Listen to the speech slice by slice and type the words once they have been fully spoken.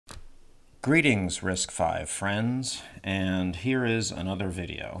Greetings, RISC-V friends, and here is another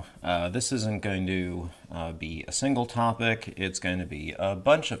video. This isn't going to be a single topic, it's going to be a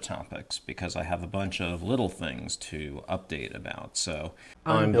bunch of topics because I have a bunch of little things to update about. So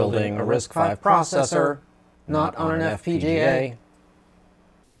I'm building a RISC-V processor, not on an FPGA.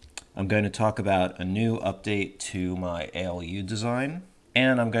 I'm going to talk about a new update to my ALU design,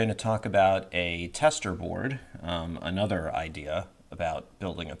 and I'm going to talk about a tester board, another idea about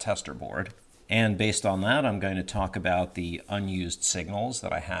building a tester board. And based on that, I'm going to talk about the unused signals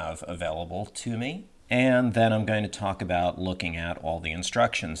that I have available to me. And then I'm going to talk about looking at all the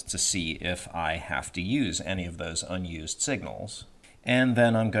instructions to see if I have to use any of those unused signals. And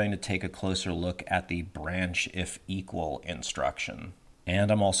then I'm going to take a closer look at the branch if equal instruction.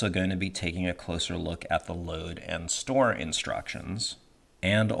 And I'm also going to be taking a closer look at the load and store instructions,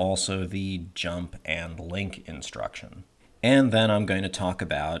 and also the jump and link instruction. And then I'm going to talk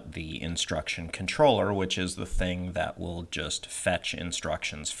about the instruction controller, which is the thing that will just fetch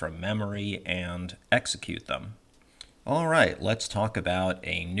instructions from memory and execute them. All right, let's talk about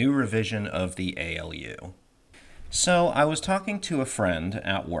a new revision of the ALU. So I was talking to a friend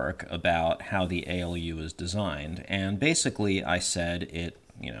at work about how the ALU is designed, and basically I said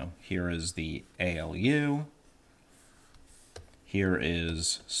here is the ALU, here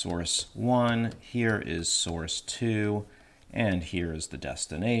is source 1, here is source 2, and here is the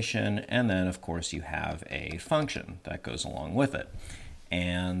destination, and then of course you have a function that goes along with it.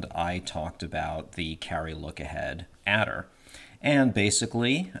 And I talked about the carry look ahead adder. And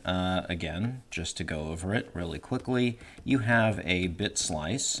basically, again, just to go over it really quickly, you have a bit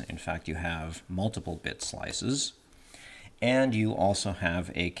slice. In fact, you have multiple bit slices. And you also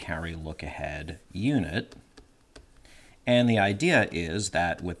have a carry look ahead unit. And the idea is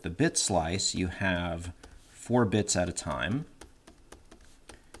that with the bit slice, you have 4 bits at a time,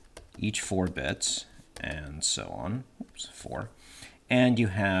 each 4 bits, and so on. Oops, 4. And you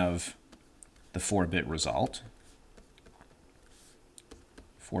have the 4-bit result.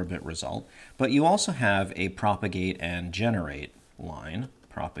 4-bit result. But you also have a propagate and generate line.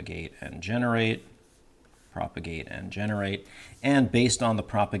 Propagate and generate. Propagate and generate. And based on the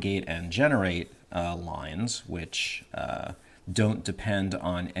propagate and generate lines, which don't depend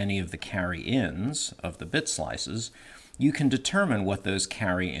on any of the carry-ins of the bit slices, you can determine what those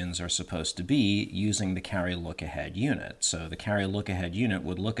carry-ins are supposed to be using the carry look-ahead unit. So the carry look-ahead unit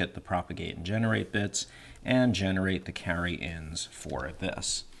would look at the propagate and generate bits and generate the carry-ins for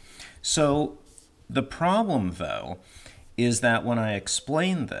this. So the problem, though, is that when I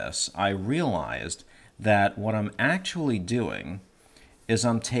explained this, I realized that what I'm actually doing is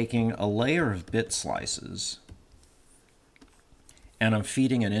I'm taking a layer of bit slices and I'm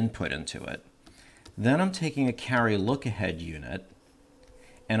feeding an input into it. Then I'm taking a carry look-ahead unit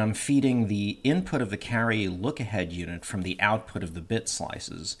and I'm feeding the input of the carry look-ahead unit from the output of the bit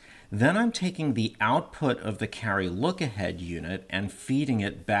slices. Then I'm taking the output of the carry look-ahead unit and feeding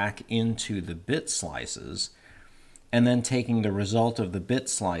it back into the bit slices, and then taking the result of the bit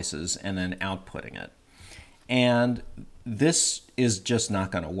slices and then outputting it. And this is just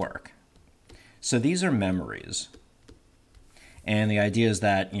not going to work. So these are memories. And the idea is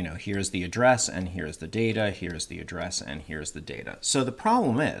that, here's the address and here's the data, here's the address and here's the data. So the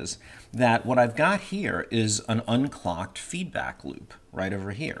problem is that what I've got here is an unclocked feedback loop right over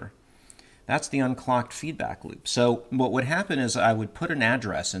here. That's the unclocked feedback loop. So what would happen is I would put an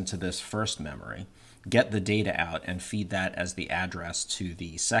address into this first memory, get the data out and feed that as the address to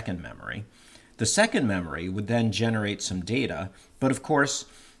the second memory. The second memory would then generate some data, but of course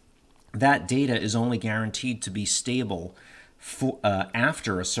that data is only guaranteed to be stable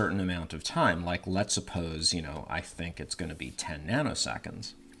after a certain amount of time, like let's suppose, I think it's going to be 10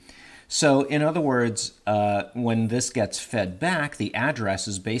 nanoseconds. So in other words, when this gets fed back, the address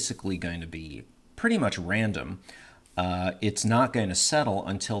is basically going to be pretty much random. It's not going to settle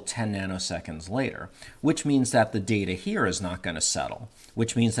until 10 nanoseconds later, which means that the data here is not going to settle,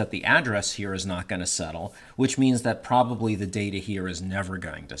 which means that the address here is not going to settle, which means that probably the data here is never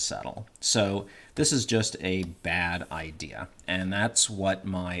going to settle. So this is just a bad idea, and that's what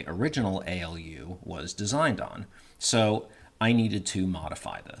my original ALU was designed on. So I needed to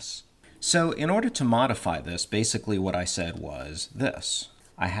modify this. So in order to modify this, basically what I said was this.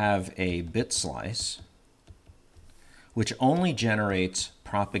 I have a bit slice which only generates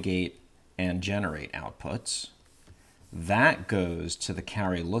propagate and generate outputs. That goes to the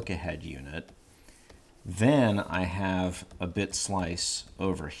carry look-ahead unit. Then I have a bit slice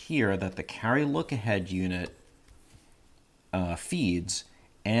over here that the carry look-ahead unit feeds,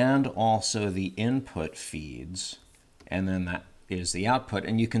 and also the input feeds, and then that is the output,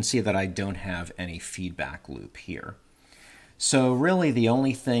 and you can see that I don't have any feedback loop here. So really the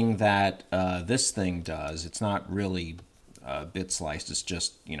only thing that this thing does, it's not really bit sliced, it's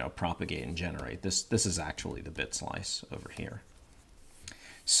just, you know, propagate and generate. This is actually the bit slice over here.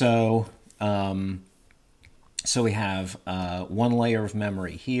 So so we have one layer of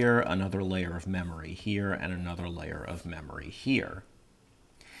memory here, another layer of memory here, and another layer of memory here.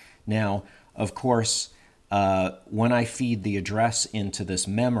 Now, of course, when I feed the address into this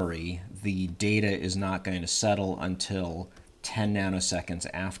memory, the data is not going to settle until 10 nanoseconds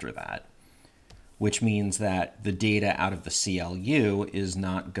after that, which means that the data out of the CLU is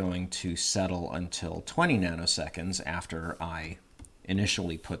not going to settle until 20 nanoseconds after I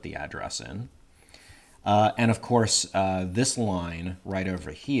initially put the address in. And of course, this line right over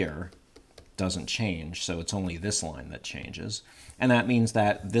here doesn't change, so it's only this line that changes. And that means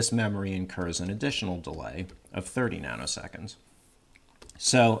that this memory incurs an additional delay of 30 nanoseconds.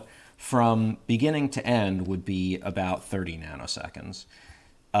 So from beginning to end would be about 30 nanoseconds.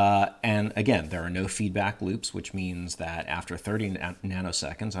 And again, there are no feedback loops, which means that after 30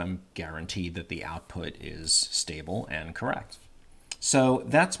 nanoseconds, I'm guaranteed that the output is stable and correct. So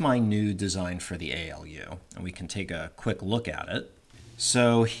that's my new design for the ALU, and we can take a quick look at it.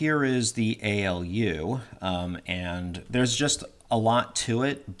 So here is the ALU, and there's just a lot to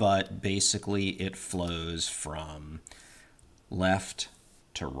it, but basically it flows from left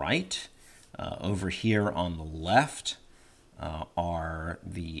to right. Over here on the left are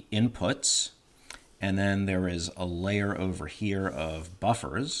the inputs, and then there is a layer over here of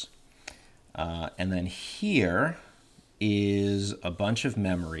buffers, and then here is a bunch of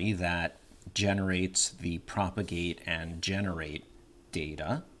memory that generates the propagate and generate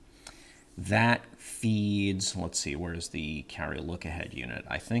data. That feeds, let's see, where's the carry look ahead unit?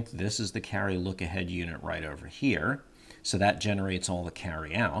 I think this is the carry look ahead unit right over here. So that generates all the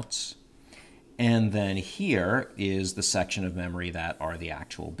carry outs. And then here is the section of memory that are the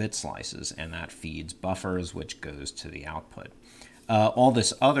actual bit slices, and that feeds buffers, which goes to the output. All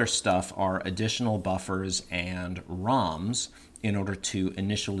this other stuff are additional buffers and ROMs in order to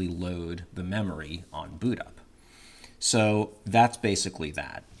initially load the memory on boot up. So that's basically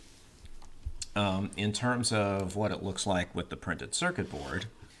that. In terms of what it looks like with the printed circuit board,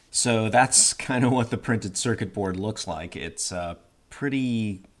 so that's kind of what the printed circuit board looks like. It's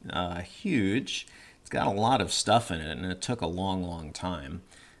pretty huge. It's got a lot of stuff in it, and it took a long time.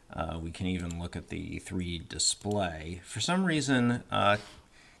 We can even look at the 3D display. For some reason,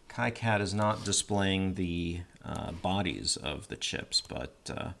 KiCad is not displaying the bodies of the chips,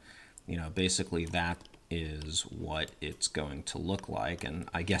 but you know, basically that is what it's going to look like, and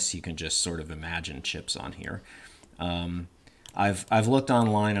I guess you can just sort of imagine chips on here. I've looked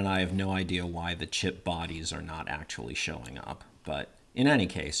online, and I have no idea why the chip bodies are not actually showing up, but in any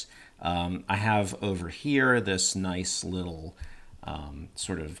case, I have over here this nice little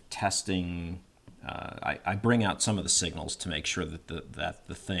sort of testing. I bring out some of the signals to make sure that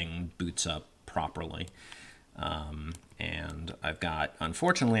the thing boots up properly. And I've got,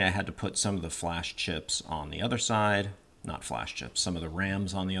 unfortunately, I had to put some of the flash chips on the other side, not flash chips, some of the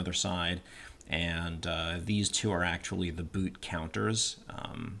RAMs on the other side, and these two are actually the boot counters.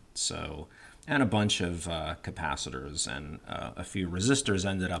 And a bunch of capacitors and a few resistors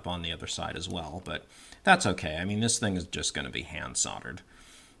ended up on the other side as well, but that's okay. I mean, this thing is just going to be hand soldered.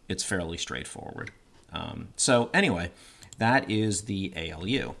 It's fairly straightforward. So anyway, that is the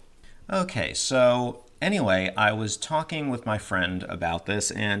ALU. Okay, so anyway, I was talking with my friend about this,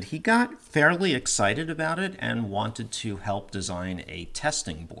 and he got fairly excited about it and wanted to help design a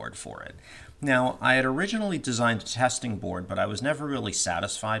testing board for it. Now, I had originally designed a testing board, but I was never really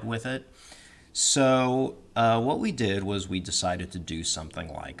satisfied with it. So what we did was we decided to do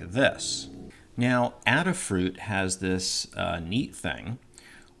something like this. Now, Adafruit has this neat thing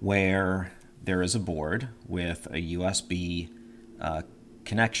where there is a board with a USB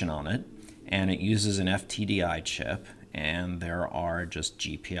connection on it, and it uses an FTDI chip, and there are just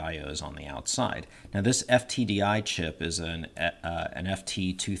GPIOs on the outside. Now, this FTDI chip is an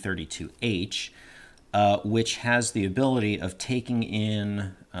FT232H, which has the ability of taking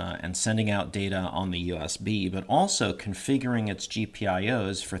in and sending out data on the USB, but also configuring its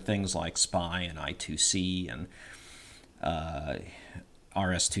GPIOs for things like SPI and I2C and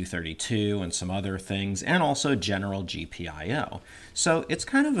RS-232 and some other things, and also general GPIO. So it's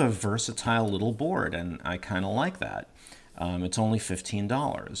kind of a versatile little board, and I kind of like that. It's only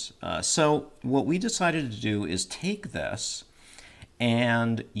 $15. So what we decided to do is take this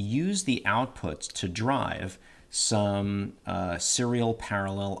and use the outputs to drive some serial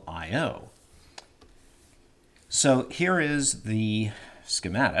parallel I/O. So here is the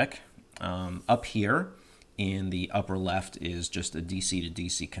schematic. Up here in the upper left is just a DC to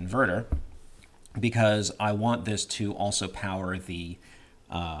DC converter, because I want this to also power the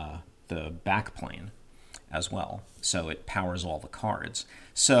backplane as well. So it powers all the cards.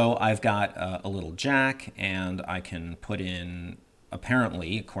 So I've got a little jack, and I can put in,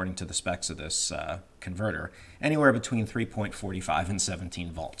 apparently, according to the specs of this converter, anywhere between 3.45 and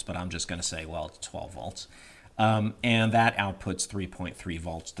 17 volts. But I'm just going to say, well, it's 12 volts. And that outputs 3.3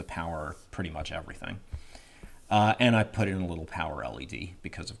 volts to power pretty much everything. And I put in a little power LED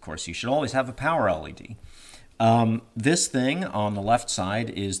because, of course, you should always have a power LED. This thing on the left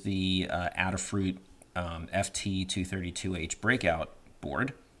side is the Adafruit FT232H breakout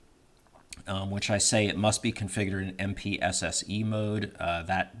board, which I say it must be configured in MPSSE mode.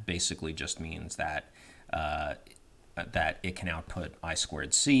 That basically just means that that it can output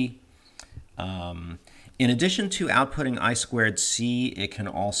I2C. In addition to outputting I2C, it can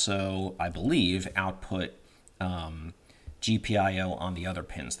also, I believe, output GPIO on the other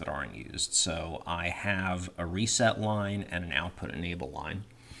pins that aren't used. So I have a reset line and an output enable line.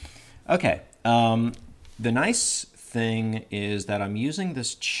 Okay, the nice thing is that I'm using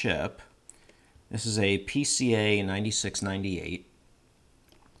this chip. This is a PCA 9698.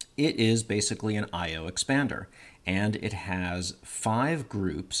 It is basically an I/O expander, and it has 5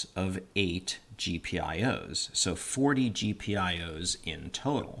 groups of 8 GPIOs, so 40 GPIOs in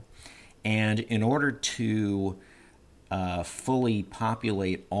total. And in order to fully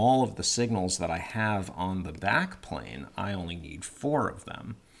populate all of the signals that I have on the backplane, I only need 4 of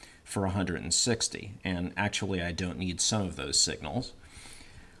them for 160. And actually, I don't need some of those signals.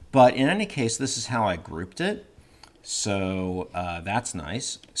 But in any case, this is how I grouped it. So that's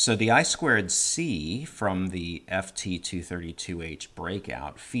nice. So the I2C from the FT232H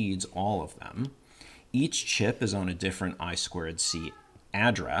breakout feeds all of them. Each chip is on a different I2C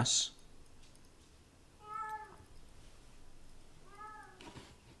address.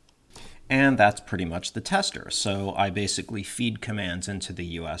 And that's pretty much the tester. So I basically feed commands into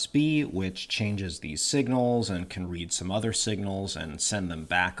the USB, which changes these signals and can read some other signals and send them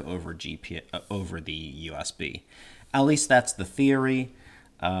back over over the USB. At least that's the theory.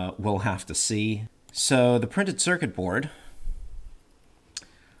 We'll have to see. So the printed circuit board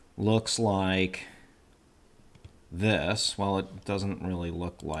looks like this. Well, it doesn't really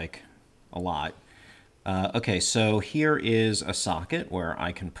look like a lot. Okay, so here is a socket where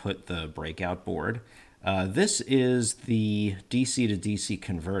I can put the breakout board. This is the DC to DC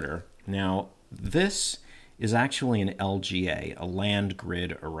converter. Now, this is actually an LGA, a land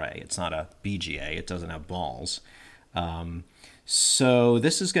grid array. It's not a BGA. It doesn't have balls. So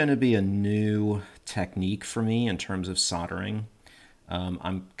this is going to be a new technique for me in terms of soldering.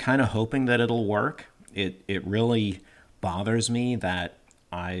 I'm kind of hoping that it'll work. It really bothers me that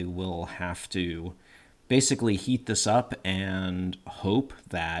I will have to basically heat this up and hope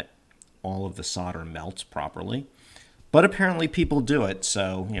that all of the solder melts properly. But apparently people do it,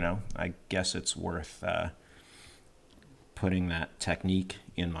 so, you know, I guess it's worth putting that technique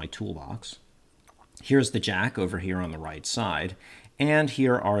in my toolbox. Here's the jack over here on the right side, and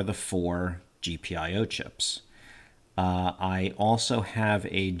here are the 4 GPIO chips. I also have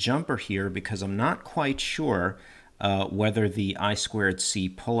a jumper here because I'm not quite sure whether the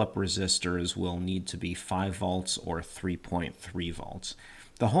I2C pull-up resistors will need to be 5 volts or 3.3 volts.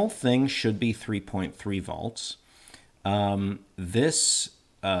 The whole thing should be 3.3 volts. This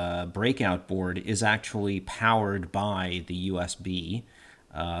breakout board is actually powered by the USB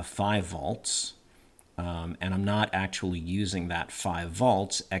 5 volts, and I'm not actually using that 5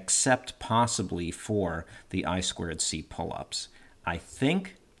 volts except possibly for the I2C pull-ups. I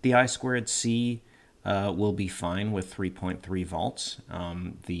think the I2C will be fine with 3.3 volts.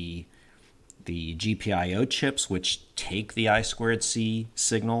 The GPIO chips, which take the I2C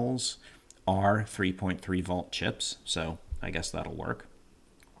signals, are 3.3 volt chips, so I guess that'll work.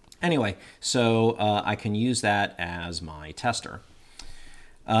 Anyway, so I can use that as my tester.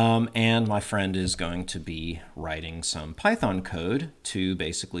 And my friend is going to be writing some Python code to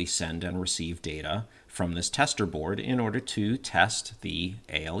basically send and receive data from this tester board in order to test the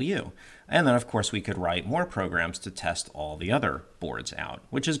ALU. And then, of course, we could write more programs to test all the other boards out,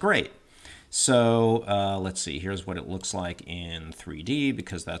 which is great. So let's see, here's what it looks like in 3D,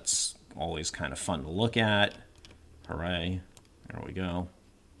 because that's always kind of fun to look at. Hooray, there we go.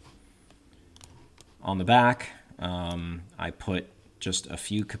 On the back, I put just a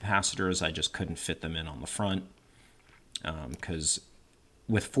few capacitors. I just couldn't fit them in on the front because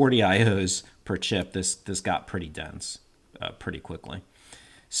with 40 IOs per chip, this got pretty dense pretty quickly.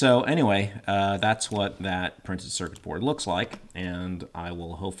 So anyway, that's what that printed circuit board looks like, and I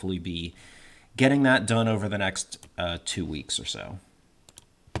will hopefully be getting that done over the next 2 weeks or so.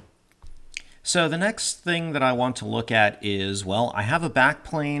 So the next thing that I want to look at is, well, I have a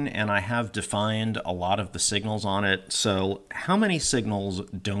backplane and I have defined a lot of the signals on it. So how many signals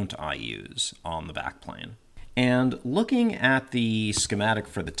don't I use on the backplane? And looking at the schematic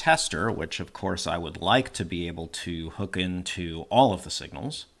for the tester, which of course I would like to be able to hook into all of the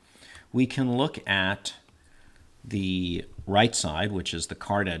signals, we can look at the right side, which is the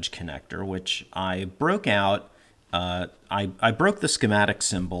card edge connector, which I broke out. I broke the schematic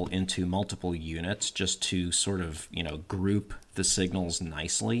symbol into multiple units just to sort of, group the signals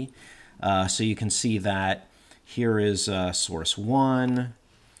nicely. So you can see that here is source 1,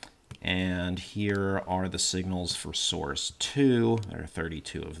 and here are the signals for source 2. There are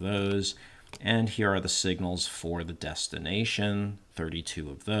 32 of those. And here are the signals for the destination, 32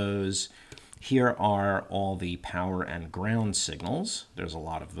 of those. Here are all the power and ground signals. There's a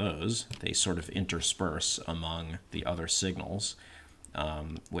lot of those. They sort of intersperse among the other signals,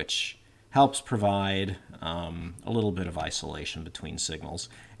 which helps provide a little bit of isolation between signals.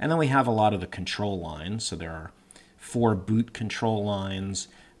 And then we have a lot of the control lines. So there are 4 boot control lines.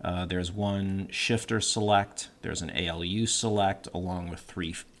 There's 1 shifter select. There's an ALU select along with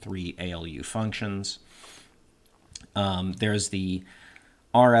three ALU functions. There's the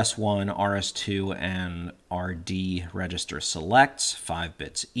RS1, RS2, and RD register selects, 5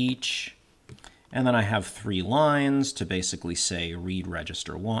 bits each. And then I have 3 lines to basically say read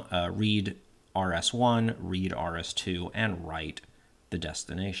register 1, read RS1, read RS2, and write the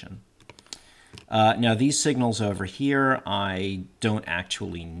destination. Now these signals over here I don't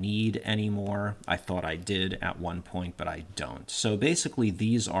actually need anymore. I thought I did at one point, but I don't. So basically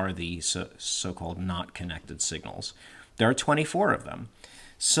these are the so-called not connected signals. There are 24 of them.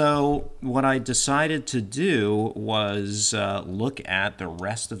 So what I decided to do was look at the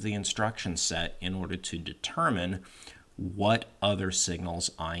rest of the instruction set in order to determine what other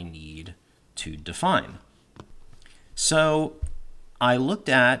signals I need to define. So I looked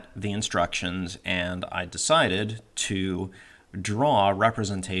at the instructions and I decided to draw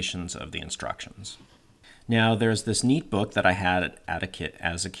representations of the instructions. Now there's this neat book that I had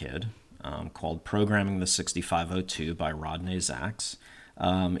as a kid called Programming the 6502 by Rodney Zacks.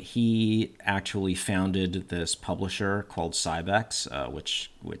 He actually founded this publisher called Cybex,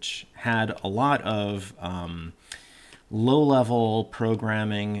 which had a lot of low-level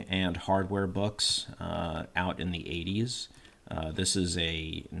programming and hardware books out in the 80s. This is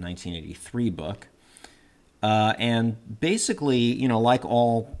a 1983 book. And basically, like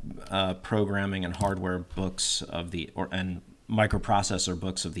all programming and hardware books of and microprocessor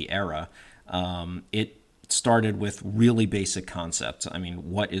books of the era, it started with really basic concepts. I mean,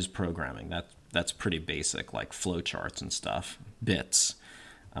 what is programming? That's pretty basic, like flowcharts and stuff, bits.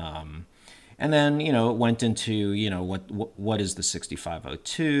 And then, it went into, what is the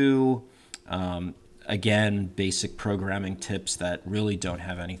 6502? Again, basic programming tips that really don't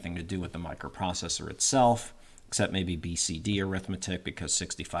have anything to do with the microprocessor itself, except maybe BCD arithmetic, because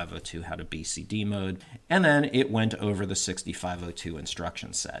 6502 had a BCD mode. And then it went over the 6502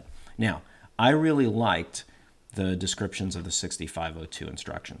 instruction set. Now, I really liked the descriptions of the 6502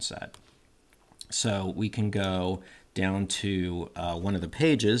 instruction set. So we can go down to one of the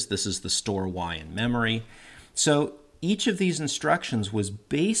pages. This is the store Y in memory. So each of these instructions was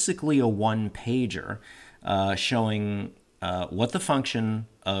basically a one-pager showing what the function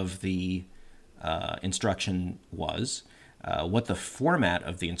of the instruction was, what the format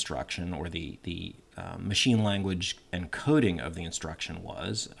of the instruction or the machine language encoding of the instruction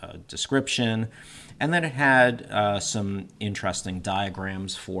was, description, and then it had some interesting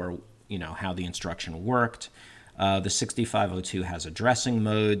diagrams for how the instruction worked. The 6502 has addressing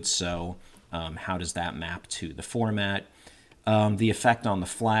mode, so how does that map to the format? The effect on the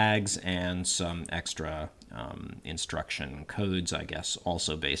flags and some extra instruction codes, I guess,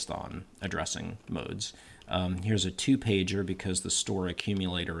 also based on addressing modes. Here's a 2-pager because the store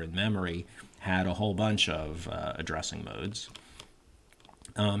accumulator in memory had a whole bunch of addressing modes.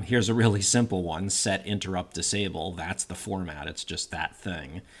 Here's a really simple one, set interrupt disable. That's the format. It's just that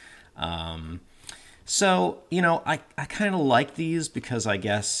thing. So, I kind of like these because I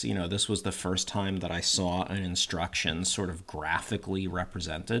guess, this was the first time that I saw an instruction sort of graphically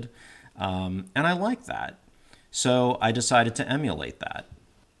represented. And I like that. So I decided to emulate that.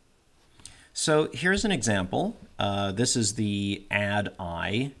 So here's an example. This is the add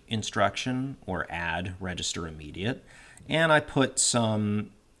I instruction, or add register immediate. And I put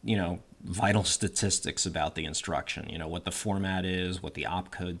some, vital statistics about the instruction. You know, what the format is, what the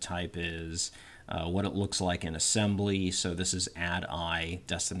opcode type is, what it looks like in assembly. So this is add I,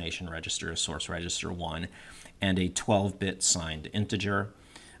 destination register, source register 1, and a 12-bit signed integer.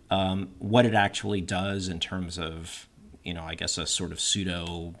 What it actually does in terms of, you know, I guess a sort of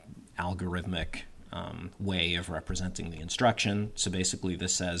pseudo algorithmic way of representing the instruction. So basically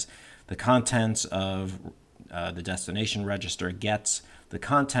this says the contents of the destination register gets the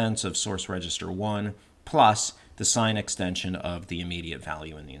contents of source register 1 plus the sign extension of the immediate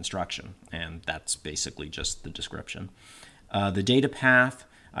value in the instruction. And that's basically just the description. The data path,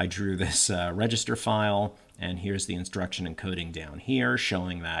 I drew this register file, and here's the instruction encoding down here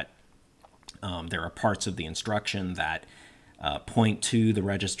showing that there are parts of the instruction that point to the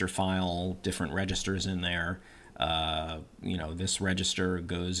register file, different registers in there. You know, this register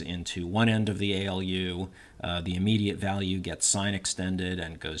goes into one end of the ALU. The immediate value gets sign extended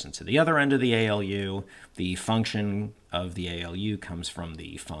and goes into the other end of the ALU. The function of the ALU comes from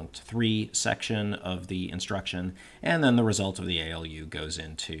the funct3 section of the instruction, and then the result of the ALU goes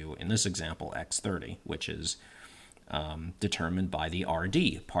into, in this example, x30, which is determined by the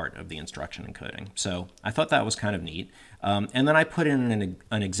RD part of the instruction encoding. So I thought that was kind of neat. And then I put in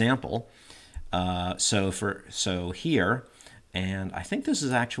an example. So here, and I think this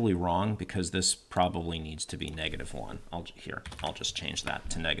is actually wrong because this probably needs to be -1. I'll just change that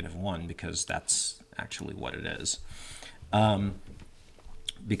to -1 because that's actually what it is.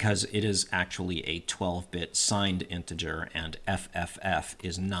 Because it is actually a 12-bit signed integer, and FFF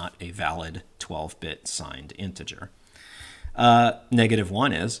is not a valid 12-bit signed integer.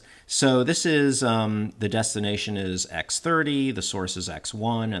 -1 is. So this is, the destination is x30, the source is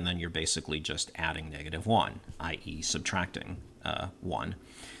x1, and then you're basically just adding -1, i.e. subtracting 1.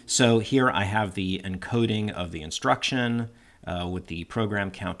 So here I have the encoding of the instruction with the program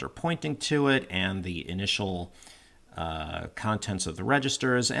counter pointing to it and the initial contents of the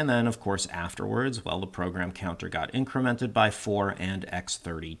registers, and then of course afterwards, well, the program counter got incremented by 4 and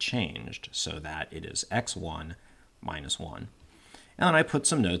x30 changed so that it is x1 -1. And then I put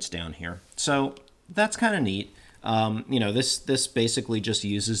some notes down here. So that's kind of neat. You know, this basically just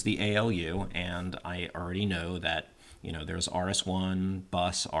uses the ALU, and I already know that, you know, there's RS1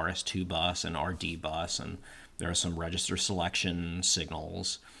 bus, RS2 bus, and RD bus, and there are some register selection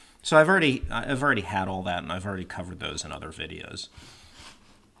signals. So I've already had all that, and I've already covered those in other videos.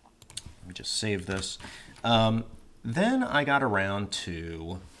 Let me just save this. Then I got around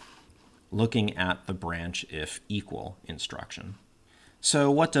to looking at the branch if equal instruction.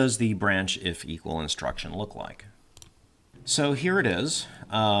 So what does the branch if equal instruction look like? So here it is,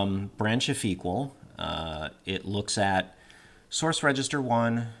 branch if equal. It looks at source register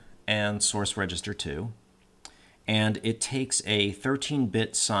 1 and source register 2, and it takes a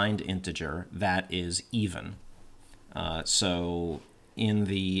 13-bit signed integer that is even. So in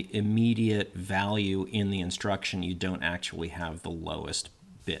the immediate value in the instruction, you don't actually have the lowest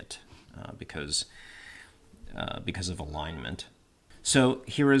bit because of alignment. So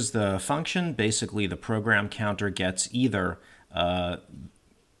here is the function. Basically, the program counter gets either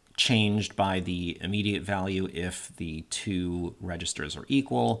changed by the immediate value if the two registers are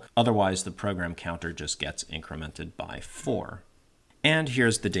equal. Otherwise, the program counter just gets incremented by 4. And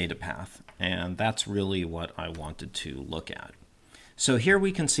here's the data path, and that's really what I wanted to look at. So here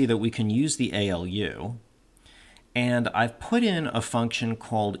we can see that we can use the ALU, and I've put in a function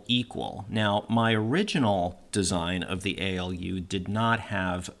called equal. Now, my original design of the ALU did not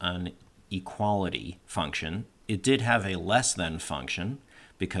have an equality function. It did have a less than function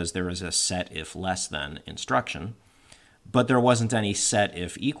because there is a set if less than instruction, but there wasn't any set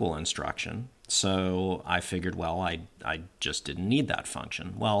if equal instruction. So I figured, well, I just didn't need that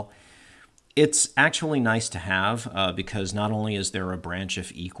function. Well, it's actually nice to have because not only is there a branch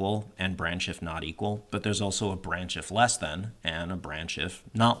if equal and branch if not equal, but there's also a branch if less than and a branch if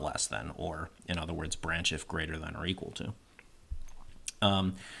not less than, or in other words, branch if greater than or equal to.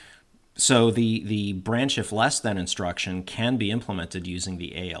 So the branch if less than instruction can be implemented using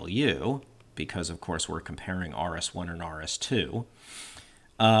the ALU because, of course, we're comparing RS1 and RS2,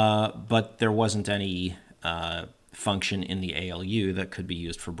 but there wasn't any function in the ALU that could be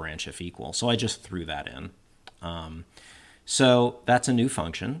used for branch if equal. So I just threw that in. So that's a new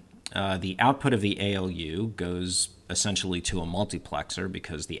function. The output of the ALU goes essentially to a multiplexer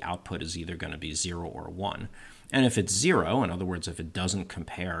because the output is either going to be 0 or 1. And if it's 0, in other words, if it doesn't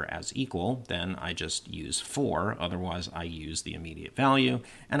compare as equal, then I just use 4. Otherwise, I use the immediate value,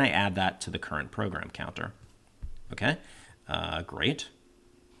 and I add that to the current program counter. Okay, great.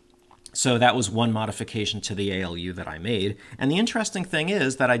 So that was one modification to the ALU that I made. And the interesting thing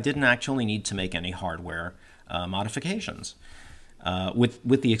is that I didn't actually need to make any hardware modifications,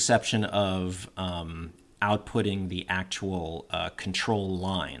 with the exception of outputting the actual control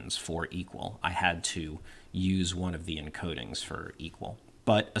lines for equal. I had to use one of the encodings for equal.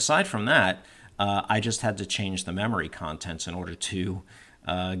 But aside from that, I just had to change the memory contents in order to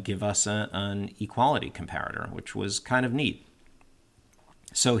give us an equality comparator, which was kind of neat.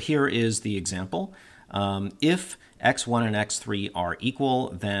 So here is the example. If x1 and x3 are equal,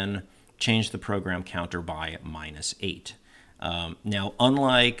 then change the program counter by -8. Now,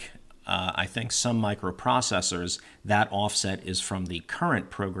 unlike I think some microprocessors, that offset is from the current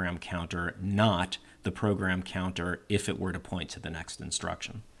program counter, not the program counter if it were to point to the next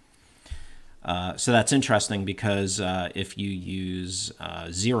instruction. So that's interesting because if you use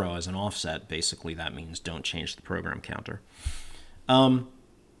 0 as an offset, basically that means don't change the program counter.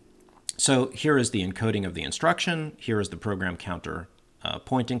 So here is the encoding of the instruction. Here is the program counter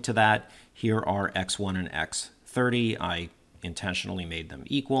pointing to that. Here are x1 and x30. I intentionally made them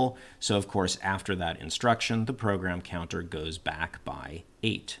equal. So of course, after that instruction, the program counter goes back by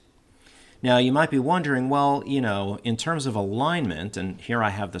 8. Now you might be wondering, well, you know, in terms of alignment, and here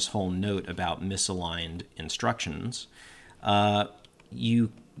I have this whole note about misaligned instructions, so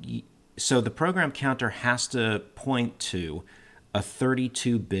the program counter has to point to a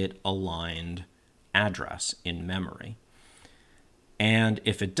 32-bit aligned address in memory. And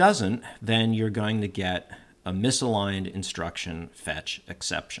if it doesn't, then you're going to get a misaligned instruction fetch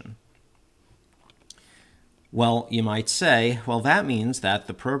exception. Well, you might say, well, that means that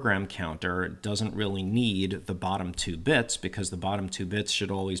the program counter doesn't really need the bottom 2 bits because the bottom 2 bits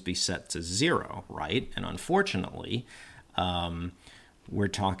should always be set to 0, right? And unfortunately, we're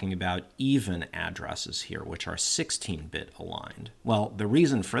talking about even addresses here, which are 16-bit aligned. Well, the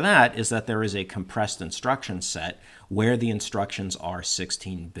reason for that is that there is a compressed instruction set where the instructions are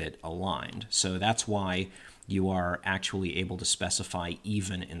 16-bit aligned. So that's why you are actually able to specify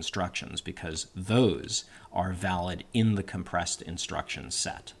even instructions, because those are valid in the compressed instruction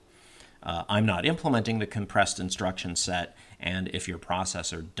set. I'm not implementing the compressed instruction set, and if your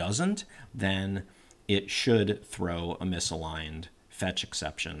processor doesn't, then it should throw a misaligned fetch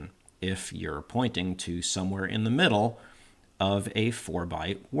exception if you're pointing to somewhere in the middle of a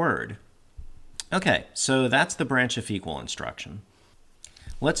 4-byte word. Okay, so that's the branch if equal instruction.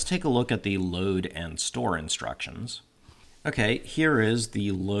 Let's take a look at the load and store instructions. Okay, here is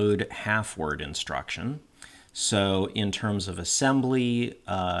the load half-word instruction. So in terms of assembly,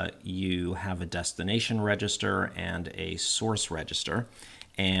 you have a destination register and a source register.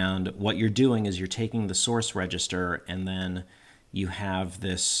 And what you're doing is you're taking the source register and then you have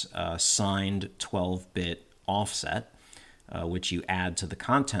this signed 12-bit offset, which you add to the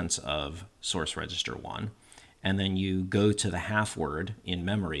contents of source register 1. And then you go to the half word in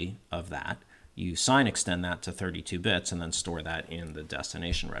memory of that. You sign extend that to 32 bits and then store that in the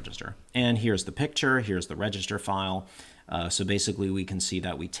destination register. And here's the picture, here's the register file. So basically we can see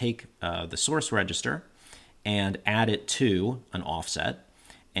that we take the source register and add it to an offset,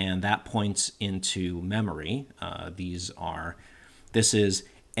 and that points into memory. This is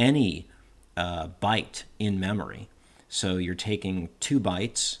any byte in memory. So you're taking 2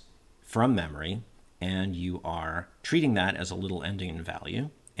 bytes from memory and you are treating that as a little endian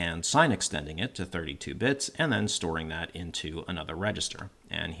value and sign extending it to 32 bits and then storing that into another register.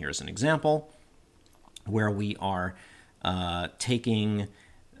 And here's an example where we are taking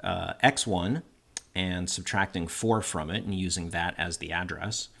x1 and subtracting 4 from it and using that as the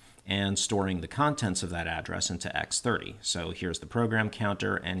address and storing the contents of that address into x30. So here's the program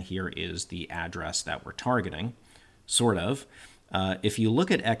counter and here is the address that we're targeting, sort of. If you look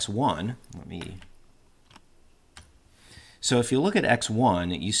at x1, So if you look at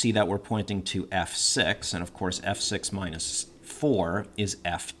x1, you see that we're pointing to f6, and of course f6 minus 4 is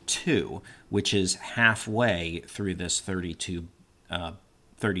f2, which is halfway through this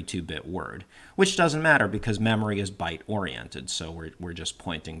 32-bit word, which doesn't matter because memory is byte-oriented, so we're just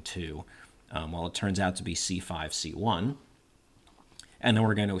pointing to, well, it turns out to be C5, C1, and then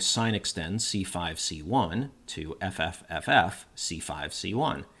we're going to sign extend C5, C1 to FFFF, C5,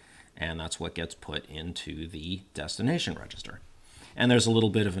 C1. And that's what gets put into the destination register. And there's a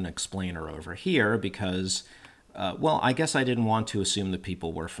little bit of an explainer over here because, well, I guess I didn't want to assume that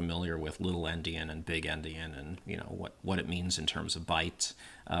people were familiar with little endian and big endian and, you know, what it means in terms of bytes.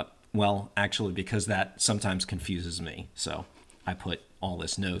 Well, actually, because that sometimes confuses me. So I put all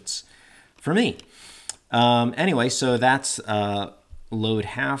this notes for me. Anyway, so that's load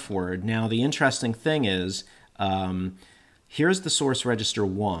half word. Now, the interesting thing is, Here's the source register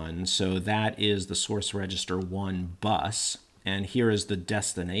 1, so that is the source register 1 bus, and here is the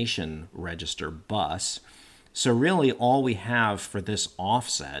destination register bus. So really all we have for this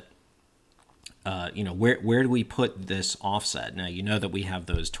offset, where do we put this offset? Now you know that we have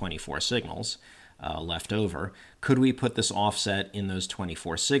those 24 signals left over. Could we put this offset in those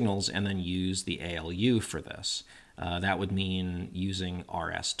 24 signals and then use the ALU for this? That would mean using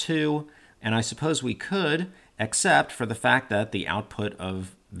RS2, and I suppose we could, except for the fact that the output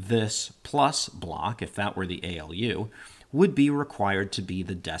of this plus block, if that were the ALU, would be required to be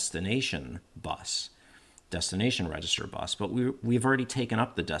the destination register bus. But we've already taken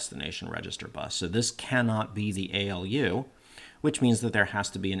up the destination register bus, so this cannot be the ALU, which means that there has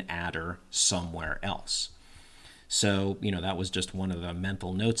to be an adder somewhere else. So, that was just one of the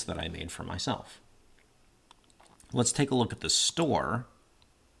mental notes that I made for myself. Let's take a look at the store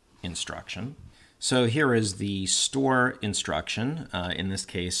instruction. So here is the store instruction. In this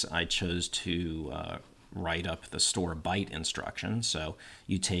case, I chose to write up the store byte instruction. So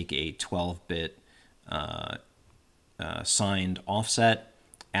you take a 12-bit signed offset,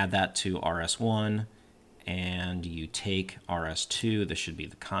 add that to RS1, and you take RS2. This should be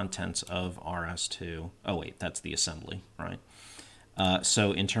the contents of RS2. Oh, wait, that's the assembly, right?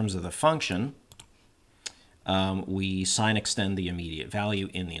 So in terms of the function, we sign extend the immediate value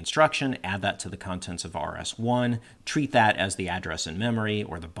in the instruction, add that to the contents of RS1, treat that as the address in memory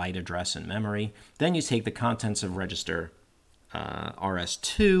or the byte address in memory. Then you take the contents of register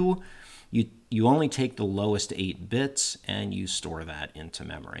RS2, you only take the lowest 8 bits and you store that into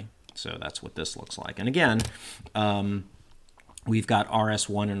memory. So that's what this looks like. And again, we've got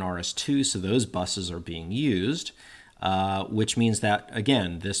RS1 and RS2, so those buses are being used. Which means that,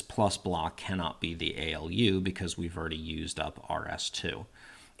 again, this plus block cannot be the ALU because we've already used up RS2.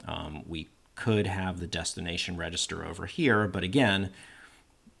 We could have the destination register over here, but again,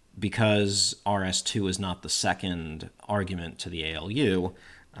 because RS2 is not the second argument to the ALU,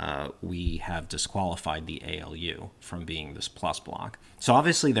 we have disqualified the ALU from being this plus block. So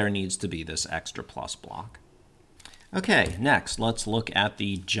obviously there needs to be this extra plus block. Okay, next let's look at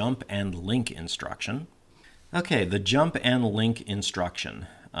the jump and link instruction. Okay, the jump and link instruction.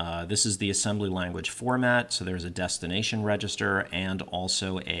 This is the assembly language format, so there's a destination register and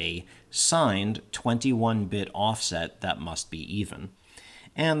also a signed 21-bit offset that must be even.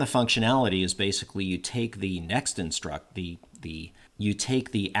 And the functionality is basically you take the next you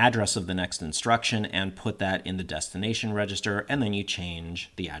take the address of the next instruction and put that in the destination register, and then you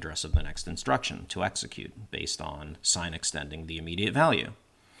change the address of the next instruction to execute based on sign extending the immediate value.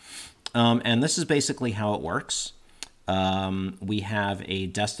 And this is basically how it works. We have a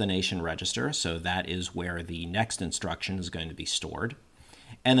destination register, so that is where the next instruction is going to be stored.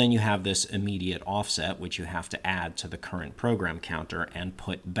 And then you have this immediate offset, which you have to add to the current program counter and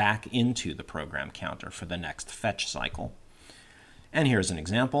put back into the program counter for the next fetch cycle. And here's an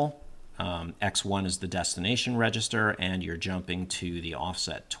example. X1 is the destination register, and you're jumping to the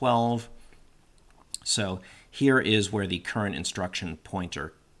offset 12. So here is where the current instruction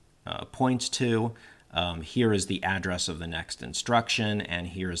pointer points to. Here is the address of the next instruction, and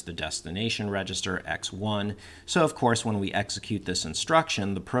here is the destination register, X1. So of course, when we execute this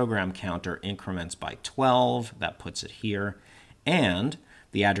instruction, the program counter increments by 12. That puts it here. And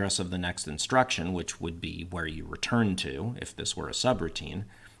the address of the next instruction, which would be where you return to if this were a subroutine,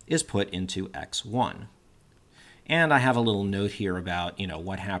 is put into X1. And I have a little note here about,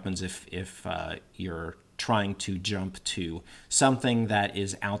 what happens if you're trying to jump to something that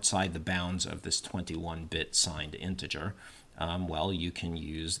is outside the bounds of this 21-bit signed integer. Well, you can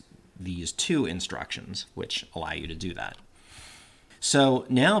use these two instructions, which allow you to do that. So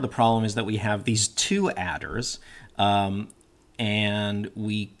now the problem is that we have these two adders, and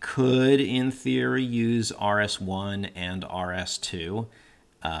we could, in theory, use RS1 and RS2.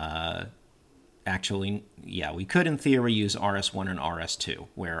 Actually, yeah, we could in theory use RS1 and RS2,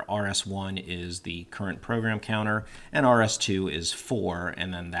 where RS1 is the current program counter and RS2 is 4,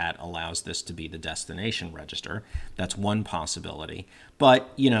 and then that allows this to be the destination register. That's one possibility.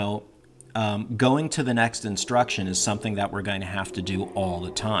 But, going to the next instruction is something that we're going to have to do all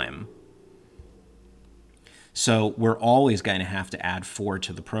the time. So we're always going to have to add 4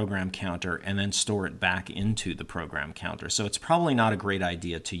 to the program counter and then store it back into the program counter. So it's probably not a great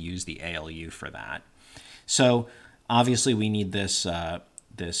idea to use the ALU for that. So obviously we need this,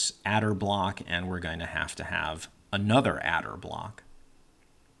 this adder block, and we're going to have another adder block.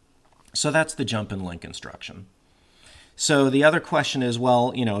 So that's the jump and link instruction. So the other question is,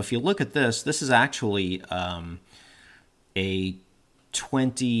 well, if you look at this, this is actually a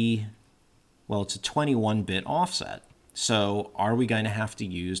 21-bit offset. So are we going to have to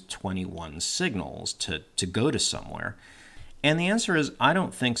use 21 signals to go to somewhere? And the answer is I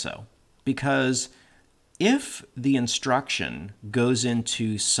don't think so, because if the instruction goes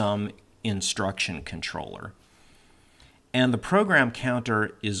into some instruction controller and the program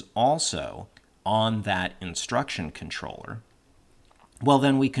counter is also on that instruction controller, well,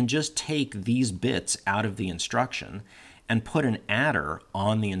 then we can just take these bits out of the instruction and put an adder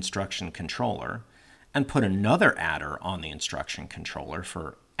on the instruction controller and put another adder on the instruction controller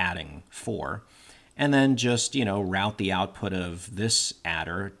for adding 4, and then just, route the output of this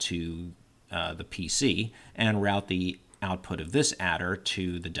adder to the PC and route the output of this adder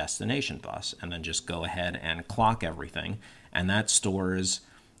to the destination bus, and then just go ahead and clock everything, and that stores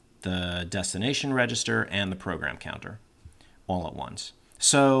the destination register and the program counter all at once.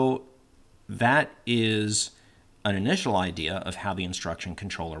 So that is an initial idea of how the instruction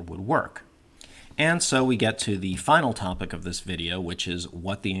controller would work. And so we get to the final topic of this video, which is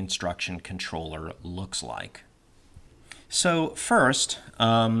what the instruction controller looks like. So first,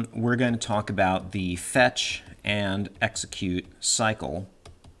 we're going to talk about the fetch and execute cycle.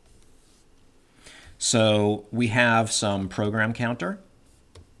 So we have some program counter,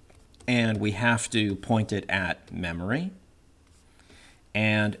 and we have to point it at memory.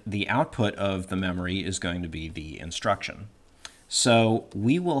 And the output of the memory is going to be the instruction. So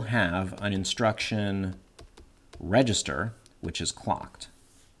we will have an instruction register, which is clocked.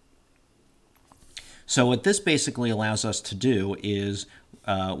 So what this basically allows us to do is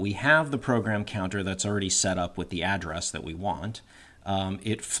we have the program counter that's already set up with the address that we want.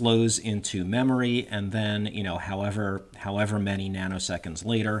 It flows into memory, and then, however many nanoseconds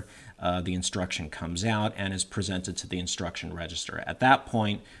later, the instruction comes out and is presented to the instruction register. At that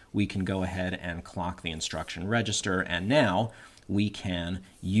point, we can go ahead and clock the instruction register, and now we can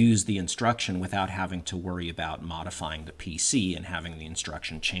use the instruction without having to worry about modifying the PC and having the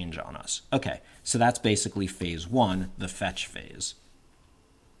instruction change on us. Okay, so that's basically phase 1, the fetch phase.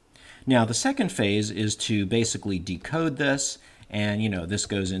 Now, the second phase is to basically decode this, and this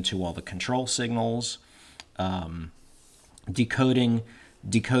goes into all the control signals, decoding,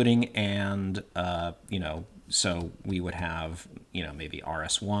 and so we would have maybe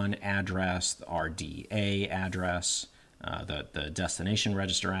RS1 address, the RDA address, the destination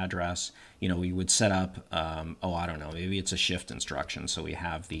register address. We would set up, I don't know, maybe it's a shift instruction, so we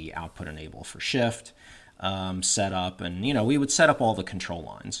have the output enable for shift set up, and we would set up all the control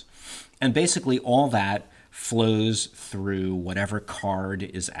lines, and basically all that flows through whatever card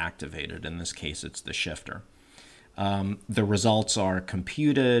is activated. In this case, it's the shifter. The results are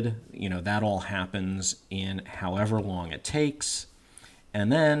computed, that all happens in however long it takes,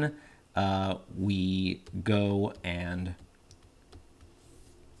 and then we go and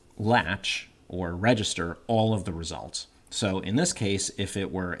latch or register all of the results. So in this case, if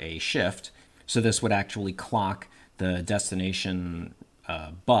it were a shift, so this would actually clock the destination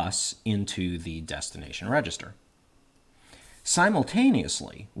bus into the destination register.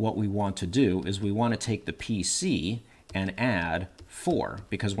 Simultaneously, what we want to do is we want to take the PC and add 4,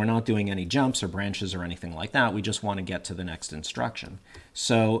 because we're not doing any jumps or branches or anything like that. We just want to get to the next instruction.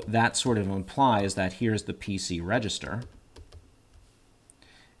 So that sort of implies that here's the PC register.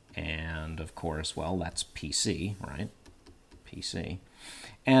 And of course, well, that's PC, right? PC.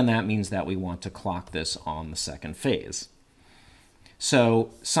 And that means that we want to clock this on the second phase. So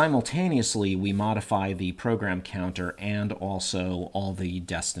simultaneously, we modify the program counter and also all the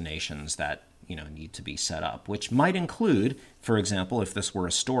destinations that need to be set up, which might include, for example, if this were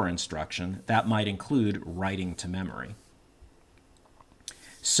a store instruction, that might include writing to memory.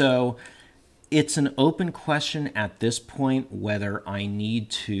 So it's an open question at this point whether I need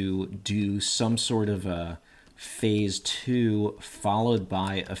to do some sort of a phase 2 followed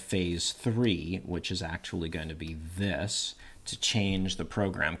by a phase 3, which is actually going to be this, to change the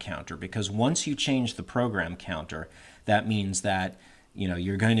program counter. Because once you change the program counter, that means that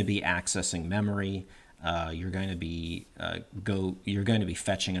you're going to be accessing memory. You're going to be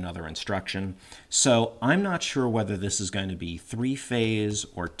fetching another instruction. So I'm not sure whether this is going to be 3-phase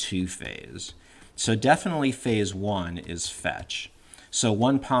or 2-phase. So definitely phase 1 is fetch. So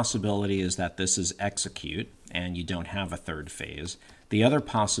one possibility is that this is execute and you don't have a third phase. The other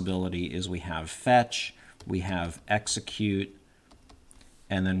possibility is we have fetch, we have execute,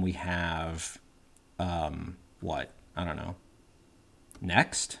 and then we have what? I don't know.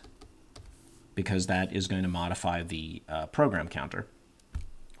 Next, because that is going to modify the program counter.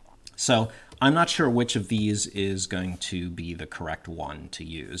 So I'm not sure which of these is going to be the correct one to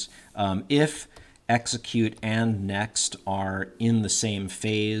use. If execute and next are in the same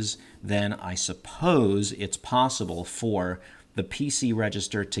phase, then I suppose it's possible for the PC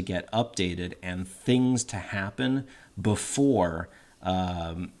register to get updated and things to happen before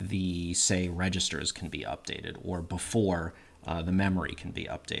the, say, registers can be updated, or before the memory can be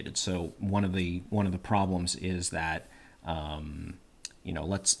updated. So one of the problems is that you know,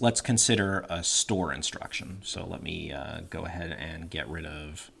 let's consider a store instruction. So let me go ahead and get rid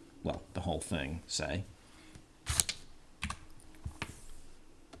of, well, the whole thing, say.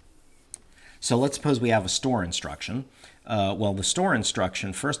 So let's suppose we have a store instruction. Well, the store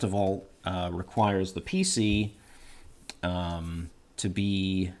instruction, first of all, requires the PC to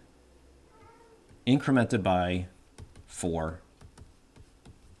be incremented by 4.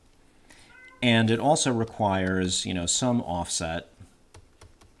 And it also requires, you know, some offset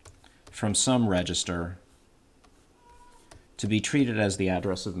from some register to be treated as the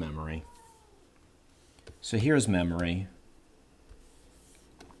address of memory. So here's memory.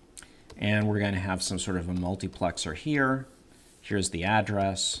 And we're going to have some sort of a multiplexer here. Here's the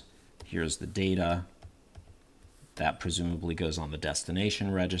address. Here's the data. That presumably goes on the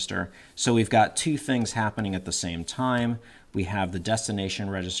destination register. So we've got two things happening at the same time. We have the destination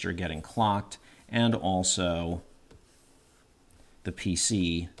register getting clocked, and also the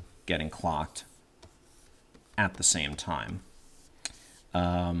PC getting clocked at the same time.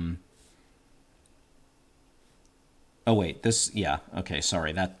 Oh wait, this, yeah, okay,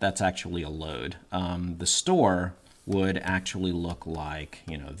 sorry, that's actually a load. The store would actually look like,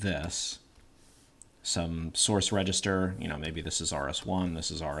 you know, this. Some source register, you know, maybe this is RS1,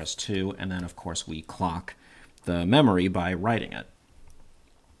 this is RS2, and then of course we clock the memory by writing it.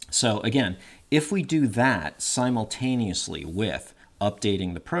 So again, if we do that simultaneously with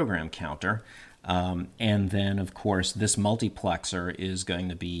updating the program counter, and then of course this multiplexer is going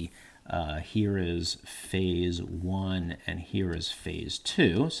to be, here is phase 1 and here is phase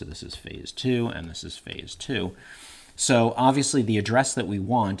 2. So this is phase 2 and this is phase 2. So obviously the address that we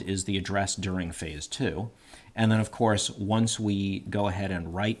want is the address during phase 2. And then of course, once we go ahead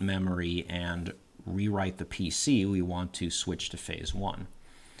and write memory and rewrite the PC, we want to switch to phase 1.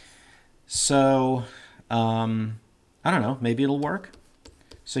 So I don't know, maybe it'll work.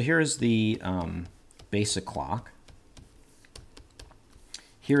 So here is the basic clock.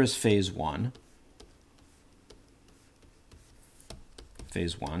 Here is phase 1.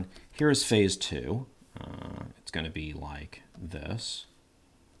 Phase 1. Here is phase 2. It's going to be like this.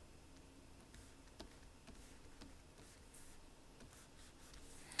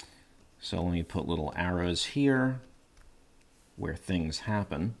 So let me put little arrows here where things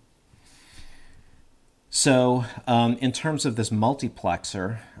happen. So in terms of this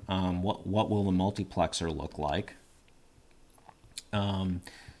multiplexer, what will the multiplexer look like?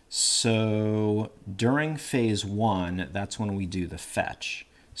 So during phase 1, that's when we do the fetch.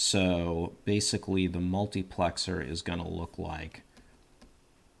 So basically the multiplexer is going to look like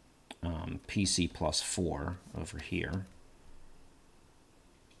PC plus 4 over here.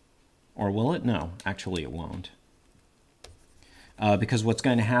 Or will it? No, actually it won't. Because what's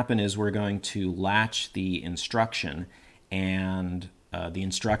going to happen is we're going to latch the instruction, and the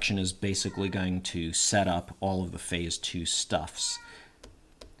instruction is basically going to set up all of the phase 2 stuffs.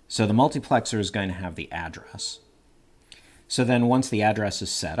 So the multiplexer is going to have the address. So then once the address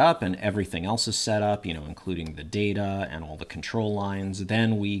is set up and everything else is set up, you know, including the data and all the control lines,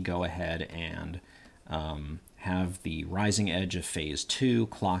 then we go ahead and have the rising edge of phase 2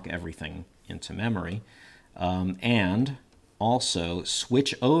 clock everything into memory, and also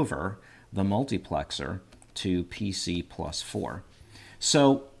switch over the multiplexer to PC plus 4.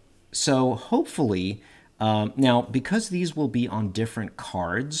 So hopefully, now because these will be on different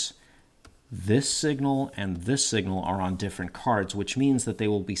cards, this signal and this signal are on different cards, which means that they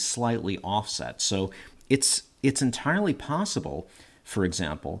will be slightly offset. So it's entirely possible, for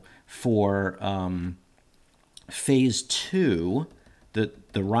example, for phase 2,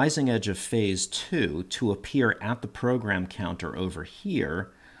 the rising edge of phase 2 to appear at the program counter over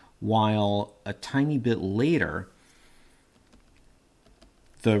here, while a tiny bit later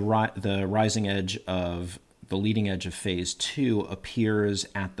the rising edge of the leading edge of phase 2 appears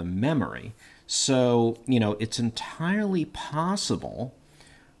at the memory. So, you know, it's entirely possible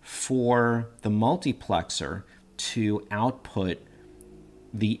for the multiplexer to output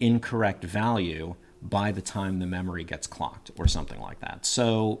the incorrect value by the time the memory gets clocked or something like that.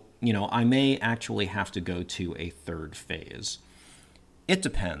 So, you know, I may actually have to go to a third phase. It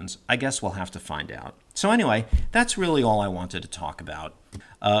depends. I guess we'll have to find out. So anyway, that's really all I wanted to talk about.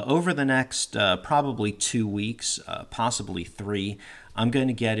 Over the next probably 2 weeks, possibly 3, I'm going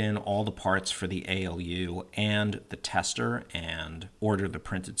to get in all the parts for the ALU and the tester and order the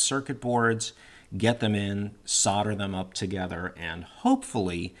printed circuit boards, get them in, solder them up together, and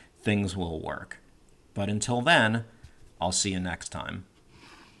hopefully things will work. But until then, I'll see you next time.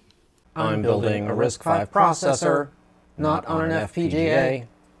 I'm building a RISC-V processor, not on an FPGA.